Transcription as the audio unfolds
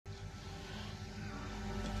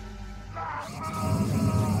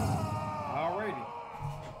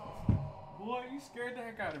scared the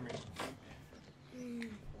heck out of me.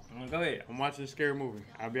 Go ahead. I'm watching a scary movie.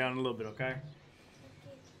 I'll be out in a little bit, okay?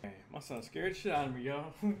 My son scared the shit out of me,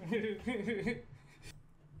 y'all.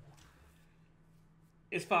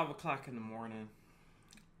 It's 5 o'clock in the morning.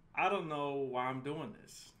 I don't know why I'm doing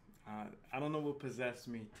this. I don't know what possessed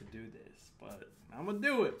me to do this, but I'm gonna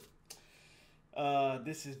do it.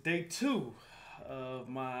 This is day 2 of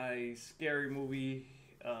my scary movie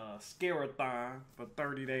scare-a-thon for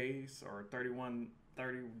 30 days or 30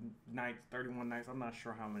 nights, 31 nights. I'm not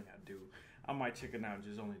sure how many I do. I might check it out and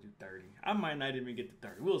just only do 30. I might not even get to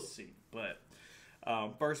 30. We'll see. But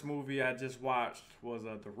first movie I just watched was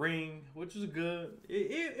The Ring, which was good.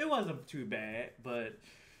 It wasn't too bad, but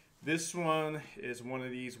this one is one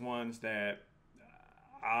of these ones that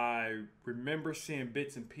I remember seeing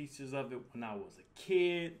bits and pieces of it when I was a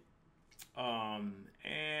kid.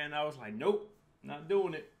 And I was like, nope, not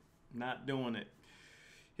doing it. Not doing it.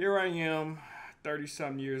 Here I am,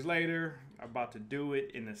 30-something years later, about to do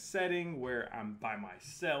it in a setting where I'm by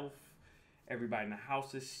myself. Everybody in the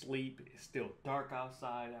house is asleep. It's still dark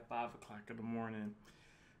outside at 5 o'clock in the morning.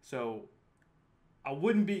 So I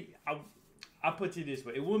wouldn't be, I'll put it this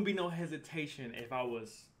way. It wouldn't be no hesitation if I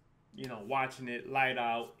was, you know, watching it light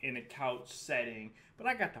out in a couch setting. But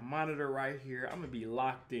I got the monitor right here. I'm going to be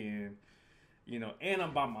locked in, you know, and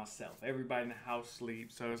I'm by myself. Everybody in the house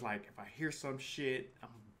sleeps. So it's like if I hear some shit, I'm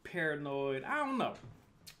paranoid. I don't know.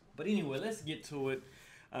 But anyway, let's get to it.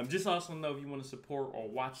 Just also know if you want to support or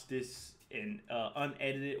watch this in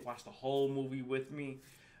unedited, watch the whole movie with me.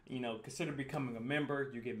 You know, consider becoming a member.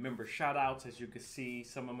 You get member shout outs, as you can see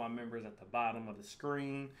some of my members at the bottom of the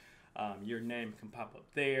screen. Your name can pop up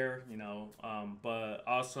there, you know, but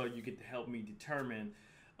also you get to help me determine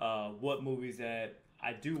what movies that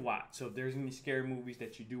I do watch. So if there's any scary movies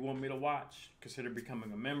that you do want me to watch, consider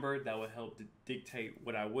becoming a member. That will help to dictate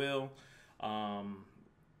what I will.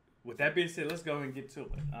 With that being said, let's go and get to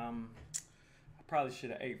it. I probably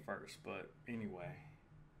should have ate first, but anyway,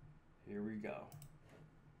 here we go.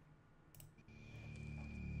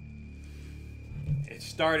 It's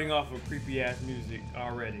starting off with creepy ass music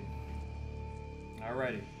already.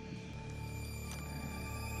 Already.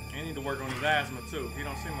 I need to work on his asthma too. He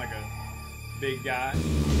don't seem like a big guy.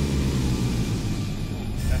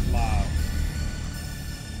 That's loud.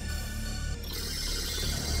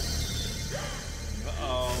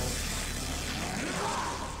 Uh-oh.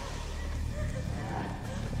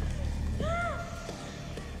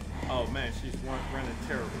 Oh man, she's running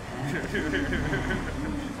terrible.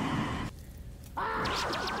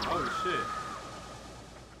 Oh shit.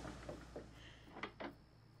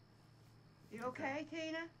 You okay,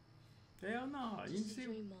 Tina? Hell no. You see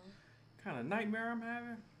what kind of nightmare I'm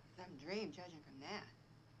having? Some dream, judging from that.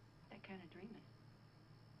 That kind of dreaming.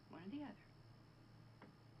 One or the other.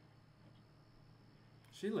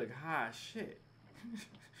 She look high as shit.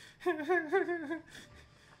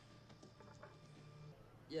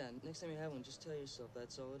 Yeah, next time you have one, just tell yourself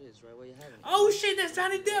that's all it is, right where you have it. Oh shit, that's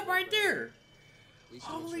Johnny Depp right there.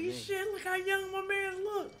 Holy shit, look how young my man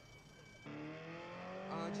look.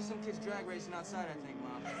 Just some kids drag racing outside, I think,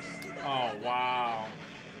 Mom. Oh, wow.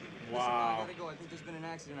 Listen, Wow. I gotta go. I think there's been an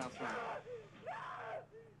accident out front.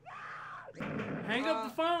 Hang up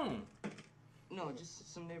the phone. No,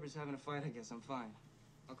 just some neighbors having a fight, I guess. I'm fine.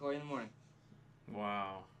 I'll call you in the morning.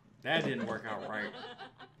 Wow. That didn't work out right.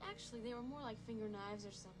 Actually, they were more like finger knives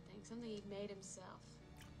or something. Something he'd made himself.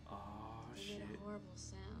 Oh, They shit. made a horrible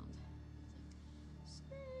sound.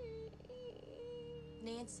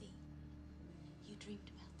 Nancy, you dreamed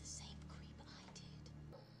about the same creep I did.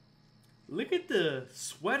 Look at the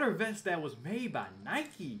sweater vest that was made by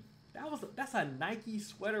Nike. That's a Nike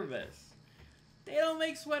sweater vest. They don't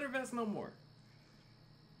make sweater vests no more.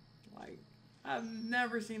 Like, I've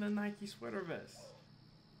never seen a Nike sweater vest.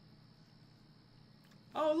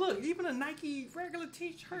 Oh, look, even a Nike regular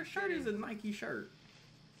t-shirt shirt is a Nike shirt.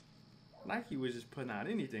 Nike was just putting out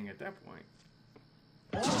anything at that point.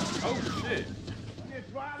 Oh, shit.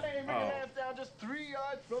 It's Riley making that down just 3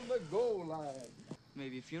 yards from the goal line.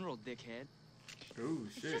 Maybe a funeral, dickhead. Oh,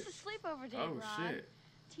 shit. It's just a sleepover day, Oh, Rod. shit.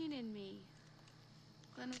 Tina and me.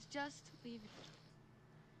 Glenn was just leaving.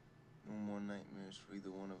 No more nightmares for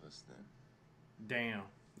either one of us then. Damn.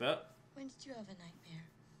 Up. When did you have a nightmare?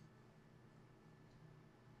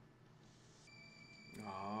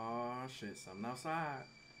 Oh, shit. Something outside.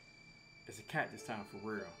 It's a cat this time for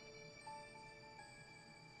real.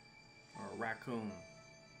 Or a raccoon.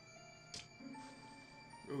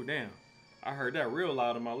 Ooh, damn. I heard that real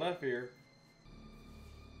loud in my left ear.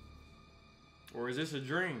 Or is this a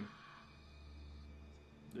dream?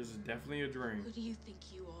 This is definitely a dream. Who do you think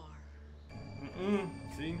you are?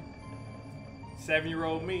 See?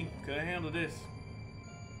 7-year-old me couldn't handle this.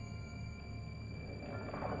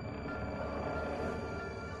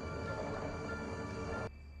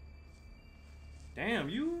 Damn,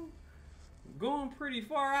 you going pretty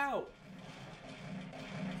far out.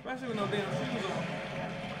 Especially with no damn shoes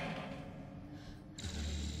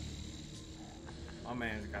on. My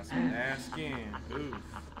man's got some ass skin. Ooh.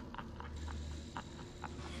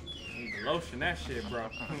 Need to lotion that shit, bro.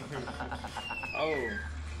 Oh.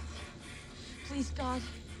 Please, God.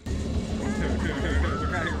 Look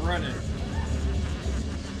how he's running.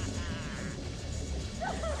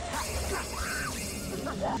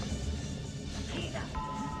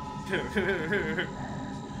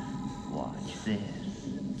 Watch this.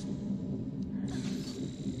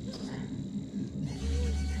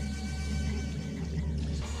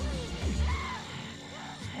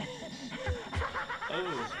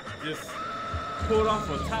 Oh, just pulled off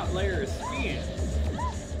a top layer of skin.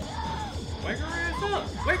 Wake her ass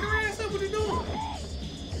up! Wake her ass up! What are you doing?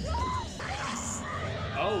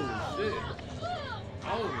 Oh shit!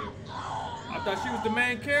 Oh, I thought she was the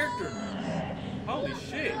main character. Holy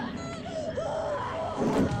shit!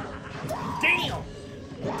 Damn!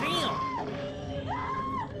 Damn!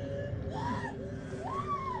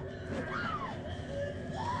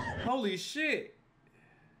 Holy shit!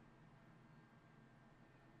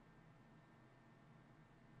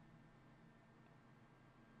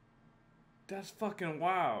 That's fucking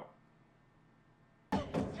wild.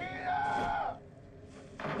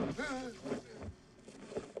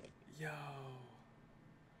 Yo.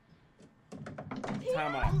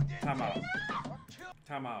 Time out. Time out.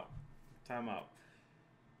 Time out. Time out.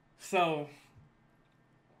 So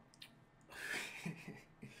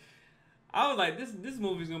I was like, this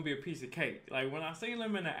movie's gonna be a piece of cake. Like when I seen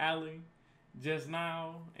him in the alley just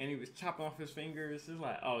now and he was chopping off his fingers, it's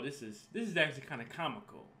like, oh, this is actually kind of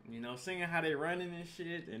comical. You know, seeing how they running and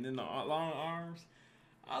shit, and then the long arms.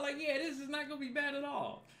 I was like, yeah, this is not gonna be bad at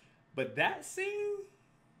all. But that scene,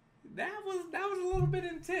 that was a little bit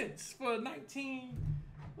intense for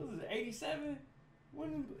 87,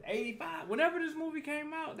 85, whenever this movie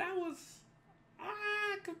came out. That was,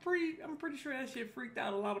 I'm pretty sure that shit freaked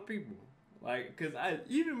out a lot of people. Like, cause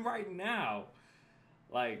even right now,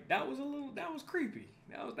 like that was creepy.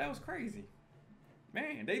 That was crazy.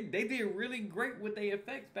 Man, they did really great with their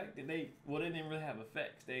effects back then. They didn't really have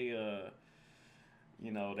effects. They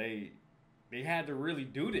you know, they had to really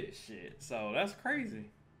do this shit. So that's crazy.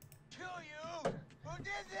 Kill you! Who did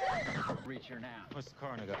this? Reach her now. What's the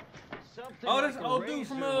coroner got? Something Oh, that's like the a old dude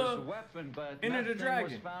from, razor was a weapon, but Enter the nothing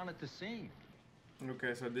Dragon. was found at the scene.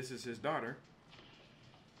 Okay, so this is his daughter.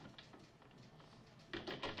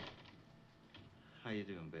 How you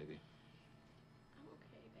doing, baby? I'm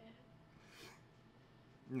okay,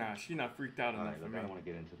 Dad. Nah, she not freaked out All enough right, for look, me. I don't want to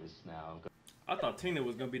get into this now. I thought Tina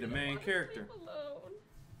was gonna be the main character. Leave alone.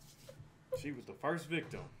 She was the first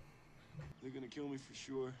victim. They're gonna kill me for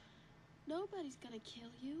sure. Nobody's gonna kill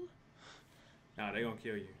you. Nah, they gonna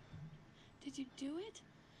kill you. Did you do it?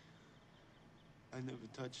 I never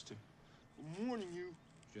touched her. I'm warning you.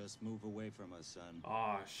 Just move away from us, son.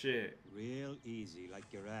 Aw, shit. Real easy, like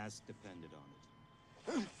your ass depended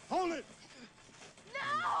on it. Hold it!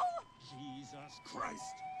 Jesus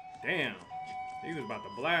Christ! Damn. He was about to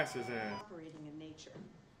blast his ass. Operating in nature.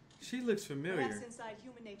 She looks familiar. Perhaps inside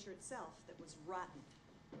human nature itself that was rotten.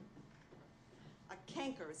 A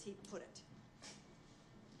canker, as he put it.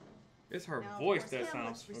 It's her Now, voice of that course,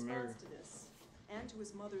 sounds Hamlet's familiar. response to this, and to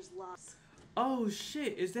his mother's loss. Oh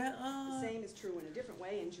shit, is that The same is true in a different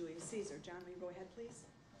way in Julius Caesar. John, will you go ahead, please?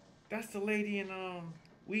 that's the lady in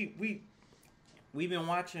we've been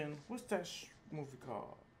watching, what's that movie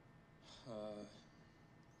called?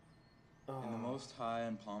 In the most high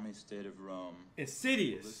and palmy state of Rome,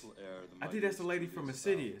 Insidious. little air, the I think that's the lady mightiest from Julius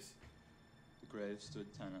fell. Insidious. The grave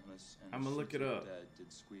stood tenantless, and I'ma the look sheets it of up. the dead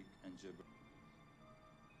did squeak and gibber.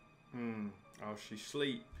 Oh, she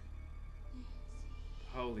sleep.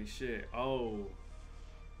 Holy shit. Oh.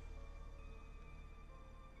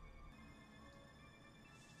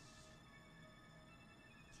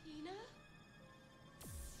 Tina?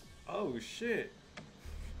 Oh shit.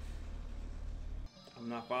 I'm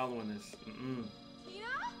not following this. Tina?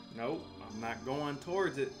 Nope, I'm not going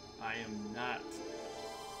towards it. I am not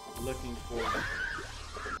looking for it.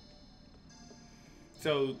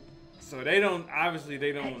 So they don't, obviously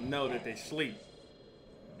they don't know that they sleep.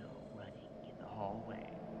 No running in the hallway.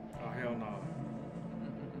 Oh hell no.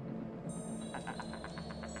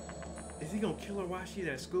 Is he gonna kill her while she's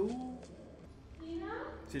at school? Tina?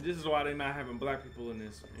 See, this is why they're not having black people in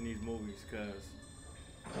these movies, cause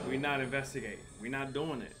we're not investigating. We're not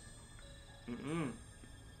doing it.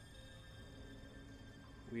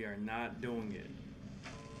 We are not doing it.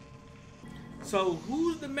 So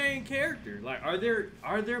who's the main character? Like, are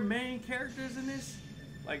there main characters in this?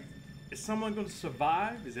 Like, is someone gonna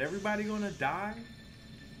survive? Is everybody gonna die?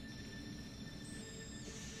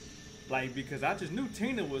 Like, because I just knew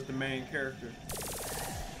Tina was the main character.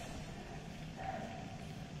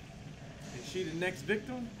 Is she the next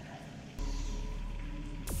victim?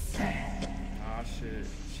 Oh shit.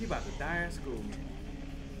 She about to die in school.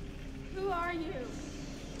 Who are you?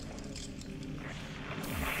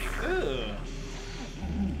 Ugh.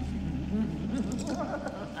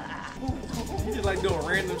 You just like doing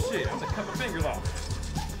random shit. I'm gonna cut my fingers off.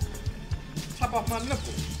 Chop off my nipple.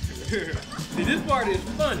 See, this part is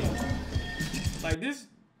funny. Like this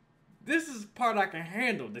is the part I can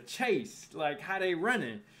handle. The chase, like how they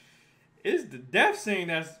running. It's the death scene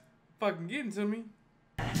that's fucking getting to me.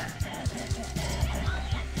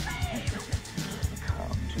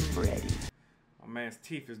 Ready. My man's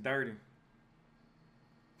teeth is dirty.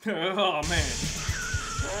 Oh man.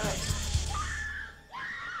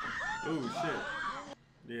 Oh shit.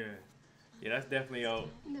 Yeah. Yeah, that's definitely the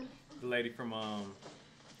lady from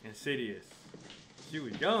Insidious. She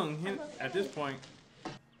was young at this point.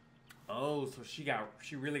 Oh, so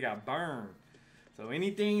she really got burned. So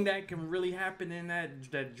anything that can really happen in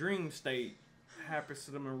that dream state happens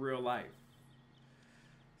to them in real life.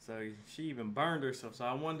 So she even burned herself. So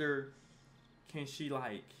I wonder, can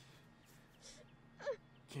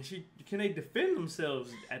they defend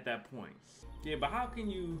themselves at that point? Yeah, but how can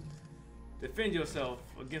you defend yourself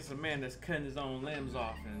against a man that's cutting his own limbs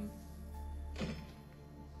off and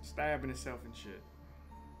stabbing himself and shit?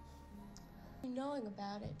 Knowing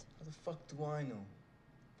about it. How the fuck do I know?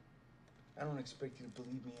 I don't expect you to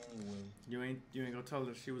believe me anyway. You ain't gonna tell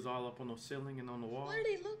her she was all up on the ceiling and on the wall? What did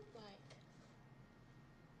he look like?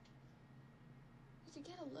 Did you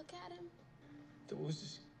get a look at him? There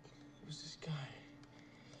was this guy.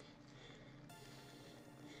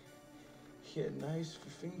 He had knives for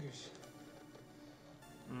fingers.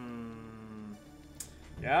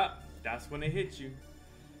 Yeah, that's when it hit you.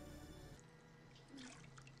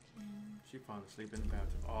 She falling asleep in the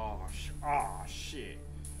bathtub. Oh shit.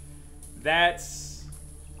 That's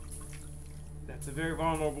a very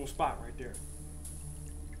vulnerable spot right there.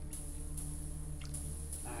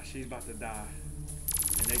 She's about to die.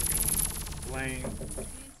 And they can blame.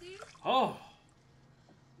 Nancy? Oh!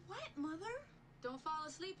 What, Mother? Don't fall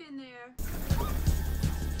asleep in there.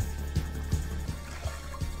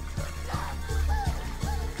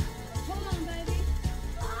 Hold on, baby.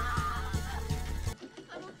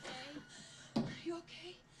 I'm okay. You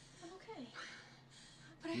okay? I'm okay.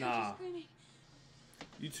 But I heard Nah. you screaming.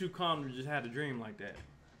 You too calm to just have a dream like that.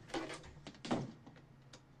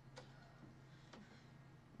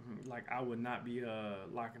 Like, I would not be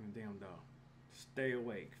locking the damn door. Stay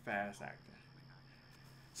awake, fast acting.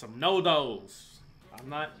 Some no-dos. I'm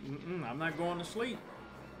not going to sleep.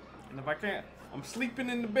 And if I can't, I'm sleeping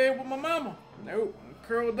in the bed with my mama. Nope, I'm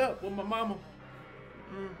curled up with my mama.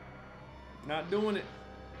 Not doing it.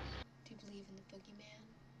 Do you believe in the boogeyman?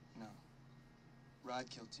 No. Rod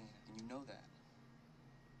killed Tina, and you know that.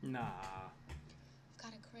 Nah. I've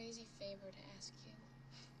got a crazy favor to ask you.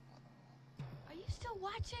 Are you still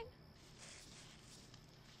watching?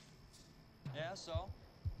 Yeah, so?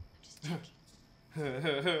 I'm just checking.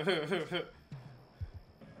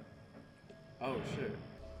 Oh shit.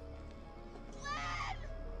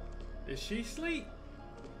 Is she asleep?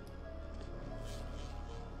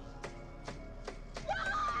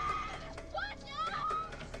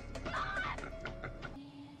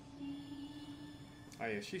 Oh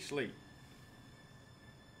yeah, she asleep.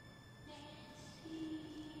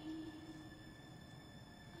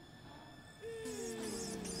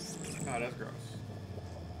 Oh, that's gross.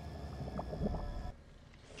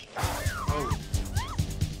 Oh.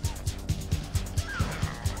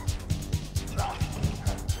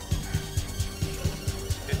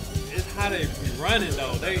 It's how they be running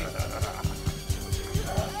though.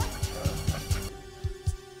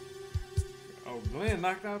 Oh, Glenn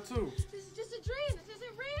knocked out too. This is just a dream. This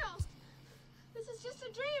isn't real. This is just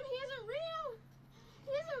a dream. He isn't real.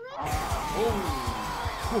 He isn't real.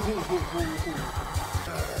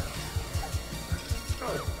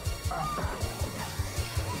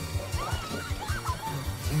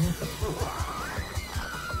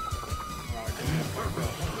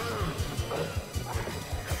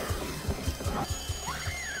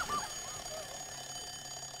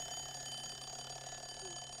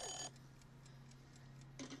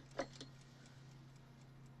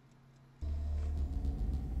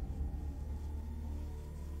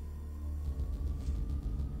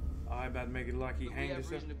 about to make it like he But we hanged have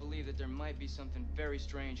himself. reason to believe that there might be something very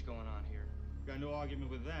strange going on here. Got no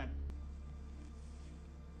argument with that.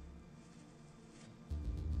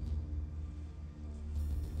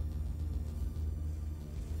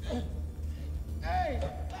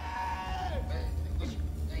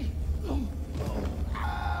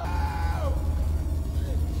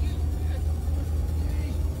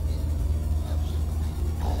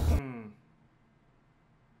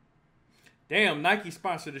 Damn, Nike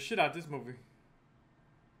sponsored the shit out this movie.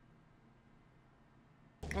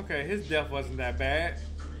 Okay, his death wasn't that bad.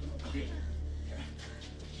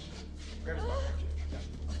 You're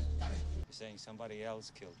saying somebody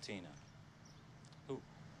else killed Tina. Who?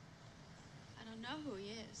 I don't know who he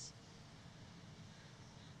is.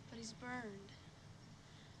 But he's burned.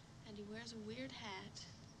 And he wears a weird hat.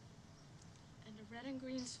 And a red and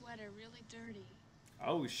green sweater, really dirty.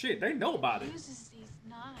 Oh shit, they know about He it. uses these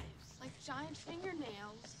knives, like giant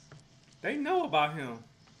fingernails. They know about him.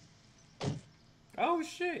 Oh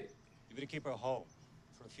shit. You better keep her home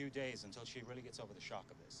for a few days until she really gets over the shock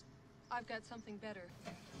of this. I've got something better.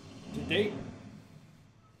 Did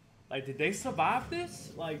they survive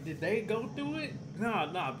this? Like, did they go through it?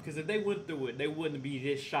 Nah, because if they went through it, they wouldn't be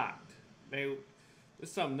this shocked.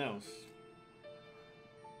 It's something else.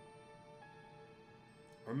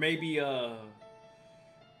 Or maybe,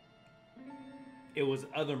 it was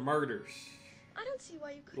other murders. I don't see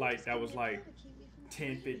why you couldn't Like, just that give was me a like pill to keep me from 10,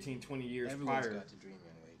 dreaming. 15, 20 years Everyone's prior. got to dream,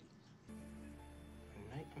 young lady. A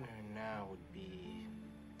nightmare now would be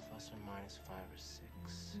plus or minus 5 or 6.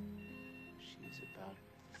 She's about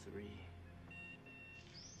 3.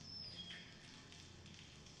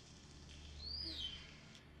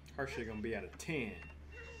 Her shit gonna be at a 10.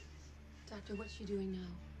 Doctor, what's she doing now?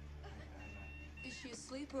 Is she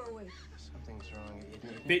asleep or awake? Something's wrong.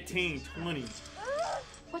 15, 20.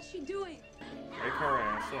 What's she doing? Wake her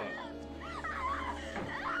ass up.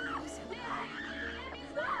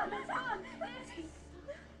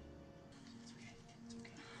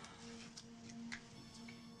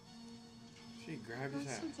 She grabbed his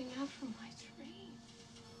That's hat. something out from my dream.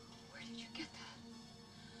 Where did you get that?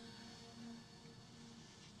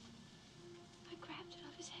 I grabbed it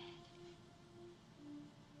off his head.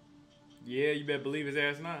 Yeah, you better believe his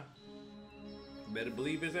ass now. You better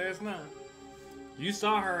believe his ass now. You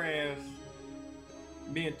saw her ass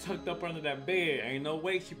being tucked up under that bed. Ain't no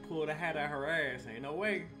way she pulled a hat out her ass. Ain't no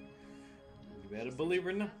way. You better believe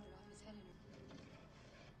her now.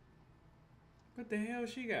 What the hell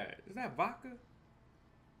she got? Is that vodka?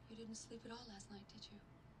 You didn't sleep at all last night, did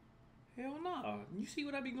you? Hell no. You see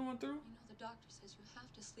what I be going through? You know the doctor says you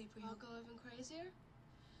have to sleep or I'll you'll go even crazier.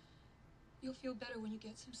 You'll feel better when you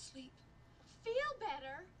get some sleep. Feel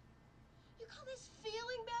better? You call this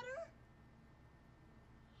feeling better?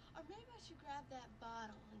 Or maybe I should grab that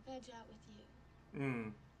bottle and veg out with you.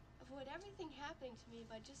 Avoid everything happening to me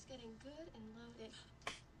by just getting good and loaded.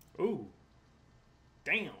 Ooh.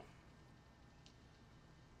 Damn.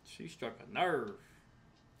 She struck a nerve.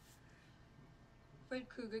 Fred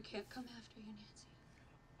Krueger can't come after you, Nancy.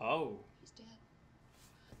 Oh. He's dead.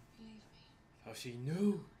 Believe me. So she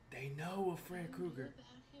knew. They know of Fred You Krueger. knew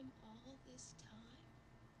about him all this time?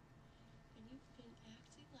 And you've been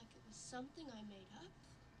acting like it was something I made up?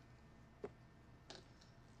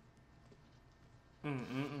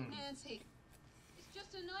 Nancy, it's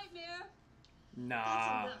just a nightmare.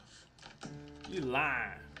 Nah. That's enough. You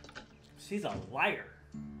lying. She's a liar.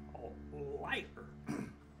 A liar.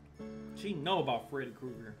 She know about Freddy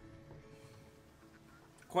Krueger.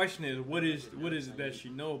 Question is, what is it that she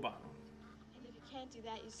know about him? And if you can't do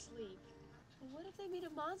that, you sleep. And what if they meet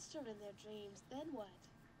a monster in their dreams? Then what?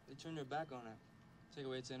 They turn their back on it, take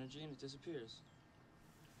away its energy, and it disappears.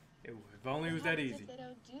 If only it was that easy. If they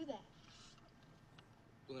don't do that.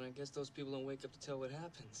 Well, then I guess those people don't wake up to tell what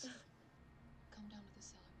happens. Come down to the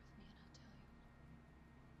cellar with me and I'll tell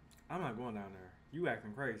you. I'm not going down there. You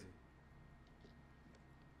acting crazy.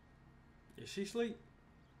 Is she asleep?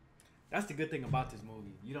 That's the good thing about this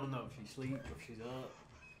movie. You don't know if she's asleep or if she's up.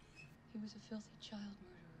 He was a filthy child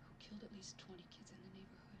murderer who killed at least 20 kids in the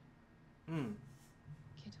neighborhood.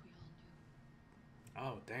 Kids we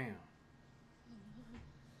all knew. Oh, damn.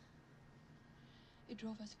 It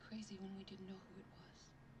drove us crazy when we didn't know who it was.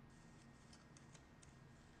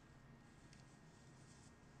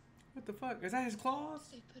 What the fuck? Is that his claws?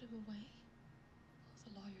 They put him away.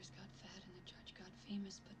 The lawyers got fat and the judge got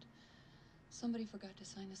famous, but somebody forgot to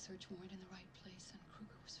sign the search warrant in the right place, and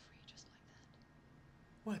Krueger was free just like that.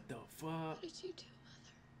 What the fuck? What did you do,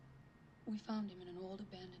 Mother? We found him in an old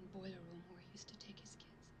abandoned boiler room where he used to take his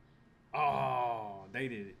kids. Oh, they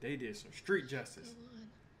did it. They did some street justice. Go on.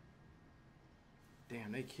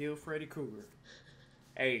 Damn, they killed Freddy Krueger.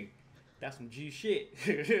 Hey, that's some G shit.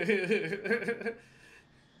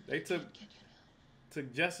 They took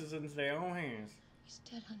justice into their own hands. He's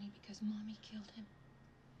dead, honey, because Mommy killed him.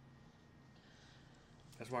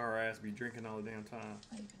 That's why her ass be drinking all the damn time.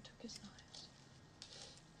 I even took his knives.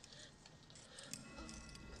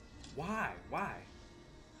 Why? Why?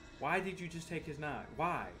 Why did you just take his knife?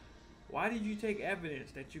 Why? Why did you take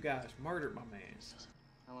evidence that you guys murdered my man?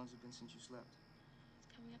 How long's it been since you slept?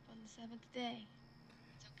 It's coming up on the 7th day.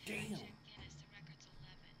 It's okay. Damn. Check Guinness. The record's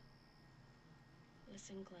 11.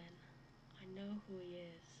 Listen, Glenn. I know who he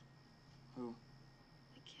is. Who?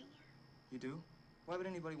 The killer. You do? Why would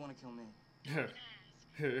anybody want to kill me?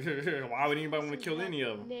 Why would anybody want to kill any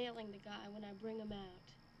of them? Nailing the guy when I bring him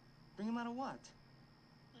out. Bring him out of what?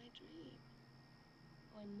 My dream.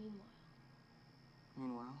 Oh, and meanwhile,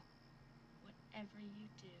 Meanwhile? whatever you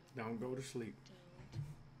do, Don't go to sleep.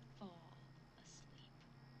 don't fall asleep.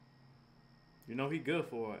 You know he good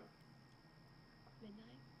for it.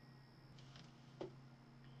 Midnight?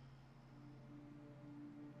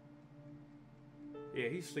 Yeah,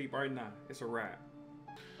 he sleep right now. It's a wrap.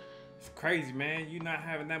 It's crazy, man. You not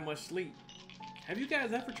having that much sleep. Have you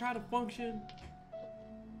guys ever tried to function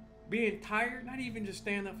being tired? Not even just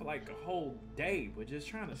staying up for like a whole day, but just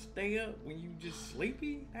trying to stay up when you just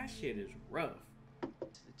sleepy? That shit is rough. To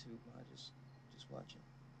the tube, Ma. Just watch it.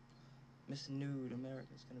 Miss Nude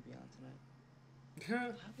America's gonna be on tonight.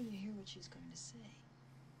 How can you hear what she's going to say?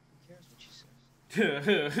 Who cares what she says? I want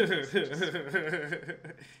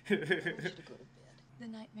you to go to bed. The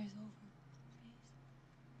nightmare's over.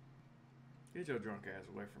 Get your drunk ass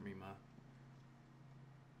away from me, Ma.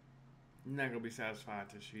 You're not gonna be satisfied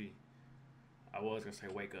till she... I was gonna say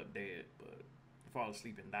wake up dead, but fall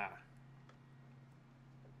asleep and die.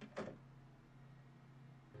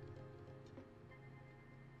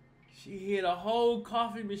 She hid a whole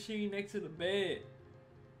coffee machine next to the bed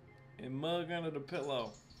and mug under the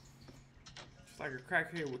pillow. Just like a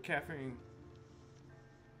crackhead with caffeine.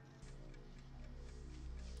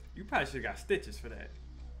 You probably should have got stitches for that.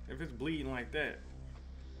 If it's bleeding like that.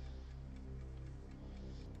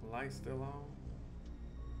 Lights still on.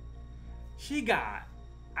 She got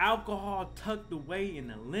alcohol tucked away in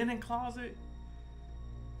the linen closet.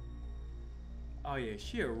 Oh yeah,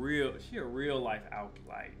 she a real life out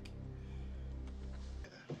like.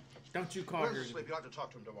 Don't you call her? Sleep. You have to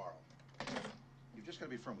talk to him tomorrow. You've just got to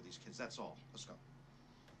be firm with these kids. That's all. Let's go.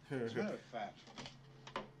 As a matter of fact.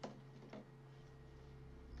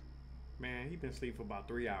 Man, he been asleep for about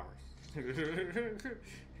 3 hours.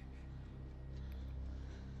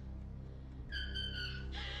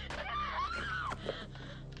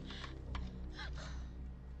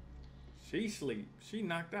 She sleep. She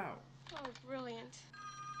knocked out. Oh, brilliant.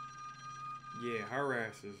 Yeah, her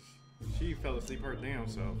ass is. She fell asleep her damn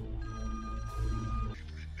self.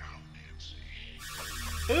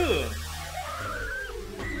 Ugh.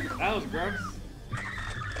 That was gross.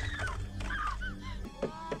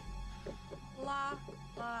 Lock.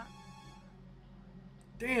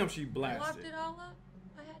 Damn, she I blasted. locked it all up.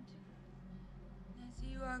 I had to. Nancy,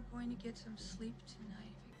 you are going to get some sleep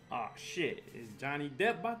tonight. Oh shit, is Johnny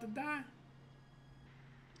Depp about to die?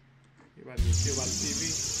 He about to get killed by the TV?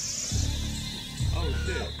 Oh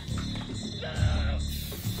shit. Oh.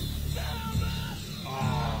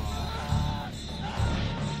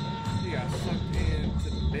 He got sucked into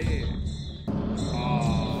the bed.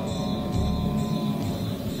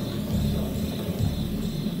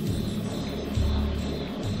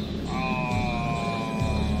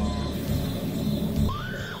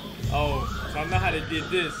 Oh, so I know how they did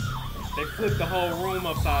this. They flipped the whole room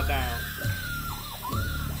upside down. You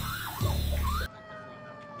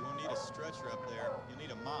won't need a stretcher up there. You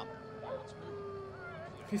need a mop.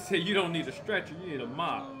 He said you don't need a stretcher, you need a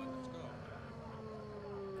mop.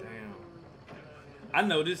 Damn. I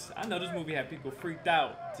know this movie had people freaked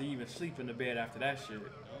out to even sleep in the bed after that shit.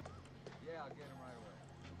 Yeah, I'll get him right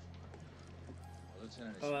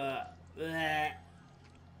away. Lieutenant, Bleh.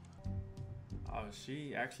 Oh,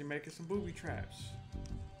 she actually making some booby traps.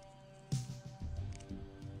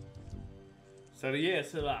 So yeah,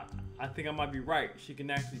 I think I might be right. She can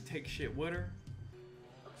actually take shit with her.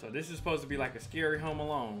 So this is supposed to be like a scary Home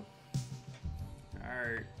Alone.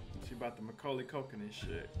 Alright, she about the Macaulay Culkin and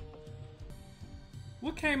shit.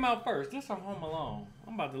 What came out first? This or Home Alone?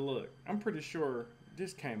 I'm about to look. I'm pretty sure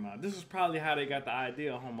this came out. This is probably how they got the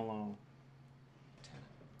idea of Home Alone.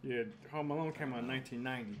 Yeah, Home Alone came out in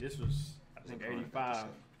 1990. This was, I think, 85.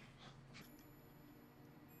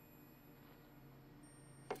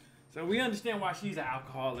 So we understand why she's an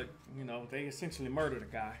alcoholic. You know, they essentially murdered a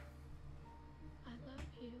guy. I love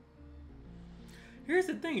you. Here's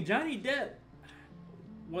the thing, Johnny Depp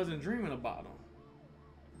wasn't dreaming about him.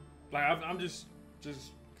 Like I'm just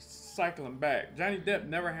cycling back. Johnny Depp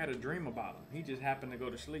never had a dream about him. He just happened to go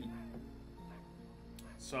to sleep.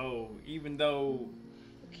 So even though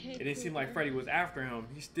it didn't seem like Freddy was after him,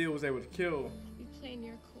 he still was able to kill You play in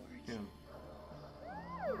your court. him.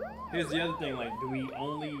 Here's the other thing, like, do we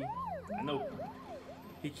only, I know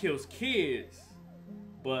he kills kids,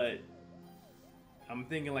 but I'm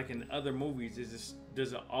thinking like in other movies,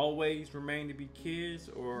 does it always remain to be kids,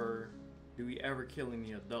 or do we ever kill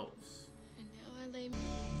any adults? And now I lay.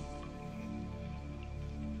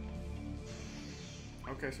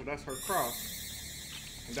 Okay, so that's her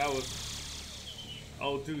cross. And that was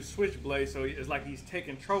old dude's switchblade, so it's like he's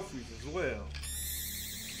taking trophies as well.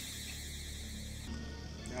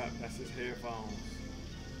 God, that's his headphones.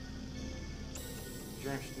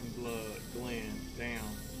 Drenched in blood, Glenn, damn.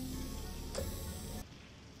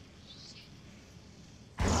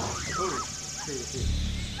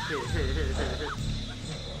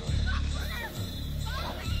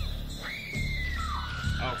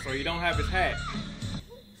 Oh, so you don't have his hat.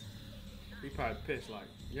 He probably pissed like,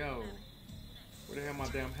 yo, where the hell my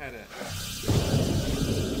damn hat at?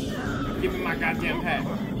 Give me my goddamn hat.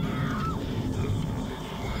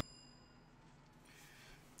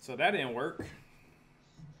 So that didn't work.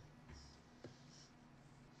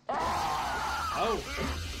 Oh.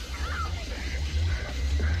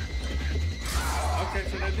 Okay,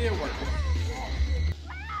 so that did work.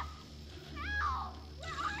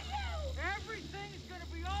 Everything is gonna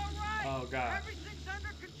be all right. Oh God. Everything's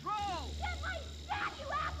under control. Get my back, you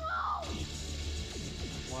asshole!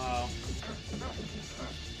 Wow.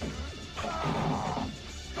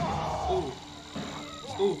 Ooh.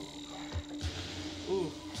 Ooh.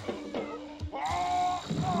 Ooh.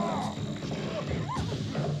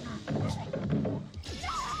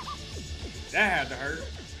 That had to hurt.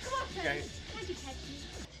 Okay. Can't you catch me?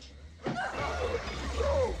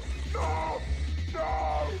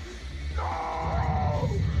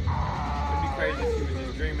 It'd be crazy if she was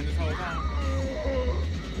just dreaming this whole time.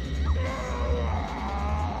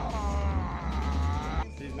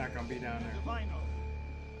 She's not gonna be down there.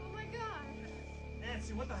 Oh my God.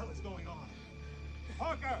 Nancy, what the hell is going on?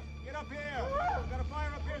 Parker, get up here. We got a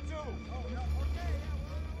fire up here too. Oh, yeah, okay.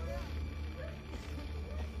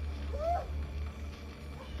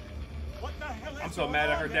 What the hell is I'm so mad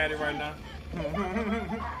at her daddy right now.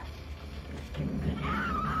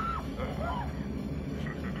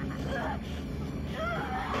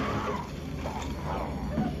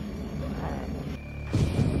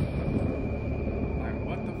 Like,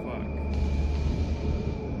 what the fuck?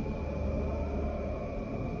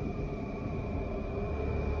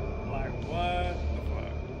 Like, what the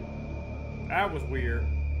fuck? That was weird.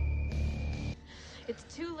 It's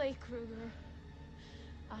too late, Kruger.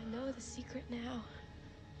 I know the secret now.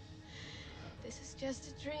 This is just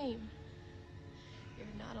a dream. You're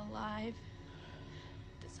not alive.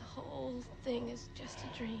 This whole thing is just a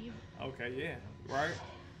dream. Okay, yeah, right?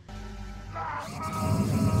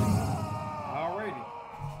 Alrighty.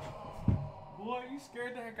 Boy, you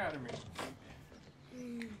scared the heck out of me.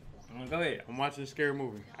 Go ahead. I'm watching a scary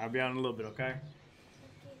movie. I'll be on in a little bit, okay?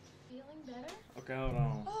 Feeling better? Okay, hold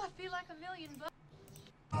on. Oh, I feel like $1,000,000.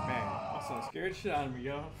 Man, my son scared the shit out of me,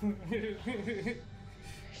 yo. Shit.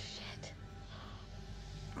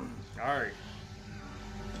 Alright.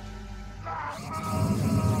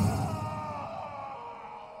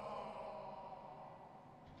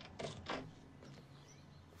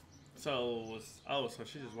 So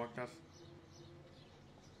she just walked out.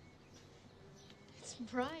 It's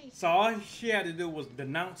bright. So all she had to do was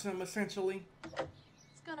denounce him, essentially.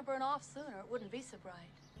 It's gonna burn off sooner. It wouldn't be so bright.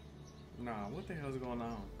 Nah, what the hell's going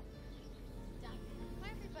on?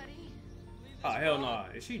 Hi, everybody. Oh, hell no. Nah.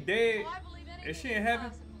 Is she dead? Is she in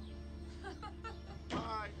heaven?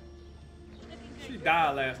 She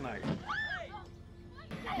died last night.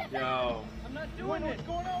 Yo. I'm not doing it. What's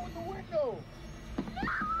going on with the window?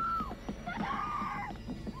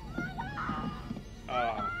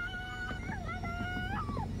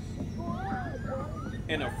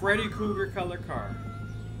 In a Freddy Krueger color car.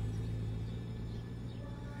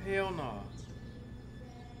 Hell no.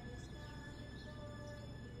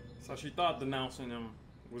 So she thought denouncing him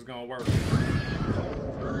was gonna work.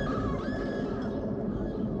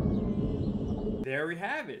 There we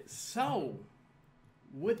have it. So,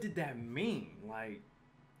 what did that mean? Like,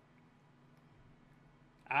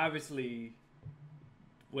 obviously,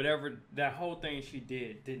 whatever that whole thing she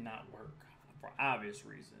did not work for obvious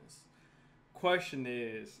reasons. Question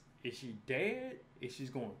is she dead? Is she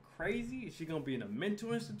going crazy? Is she gonna be in a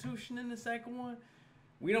mental institution in the second one?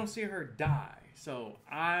 we don't see her die. So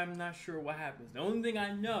I'm not sure what happens. The only thing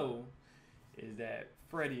I know is that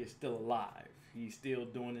Freddy is still alive. He's still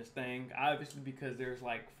doing his thing, obviously, because there's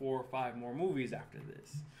like 4 or 5 more movies after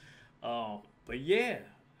this. But yeah,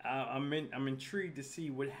 I'm intrigued to see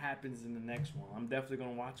what happens in the next one. I'm definitely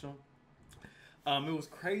gonna watch them. It was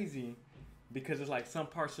crazy because it's like some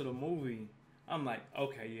parts of the movie, I'm like,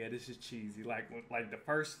 okay, yeah, this is cheesy. Like the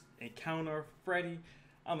first encounter of Freddy,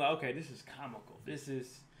 I'm like, okay, this is comical. This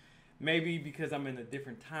is maybe because I'm in a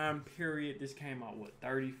different time period. This came out, what,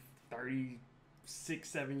 36,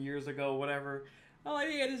 7 years ago, whatever. I'm like,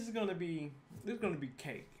 yeah, this is gonna be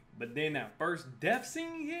cake. But then that first death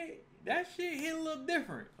scene hit, that shit hit a little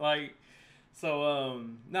different. Like, so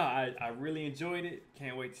no, I really enjoyed it.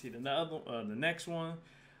 Can't wait to see the next one.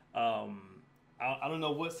 I don't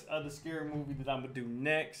know what's other scary movie that I'm gonna do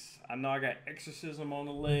next. I know I got Exorcism on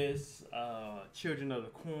the list. Children of the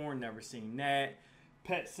Corn, never seen that.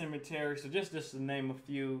 Pet Cemetery, so just to name a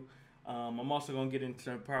few. I'm also gonna get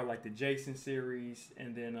into part like the Jason series,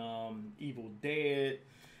 and then Evil Dead.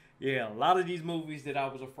 Yeah, a lot of these movies that I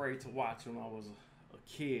was afraid to watch when I was a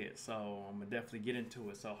kid. So I'm gonna definitely get into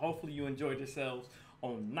it. So hopefully you enjoyed yourselves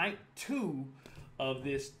on night 2 of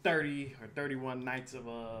this 30 or 31 nights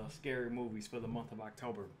of scary movies for the month of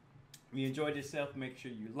October. If you enjoyed yourself, make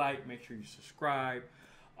sure you like, make sure you subscribe.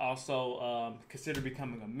 Also, consider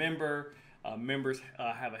becoming a member. Members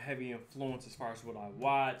have a heavy influence as far as what I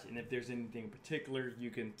watch, and if there's anything in particular,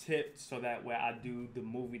 you can tip so that way I do the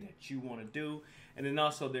movie that you want to do. And then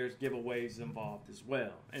also there's giveaways involved as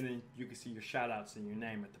well, and then you can see your shout outs and your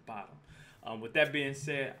name at the bottom. With that being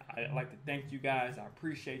said, I'd like to thank you guys. I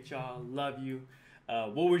appreciate y'all. Love you.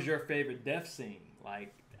 What was your favorite death scene?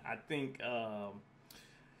 Like, I think the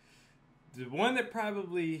one that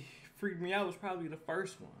probably freaked me out was probably the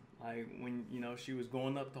first one. Like, when, you know, she was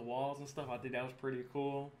going up the walls and stuff, I think that was pretty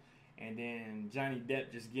cool. And then Johnny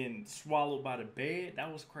Depp just getting swallowed by the bed,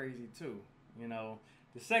 that was crazy too. You know,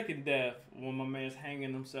 the second death, when my man's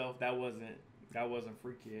hanging himself, that wasn't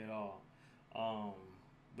freaky at all.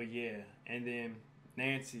 But yeah, and then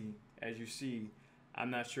Nancy, as you see,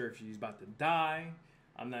 I'm not sure if she's about to die.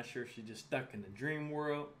 I'm not sure if she's just stuck in the dream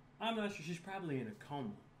world. I'm not sure. She's probably in a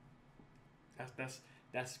coma. That's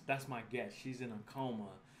my guess. She's in a coma,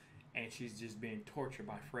 and she's just being tortured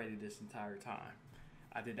by Freddy this entire time.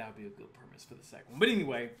 I think that would be a good premise for the second one. But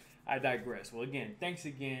anyway, I digress. Well, again, thanks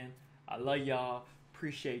again. I love y'all.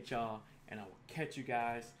 Appreciate y'all. And I will catch you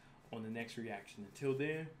guys on the next reaction. Until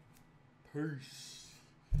then, peace.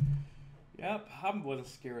 Yep, I wasn't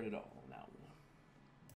scared at all.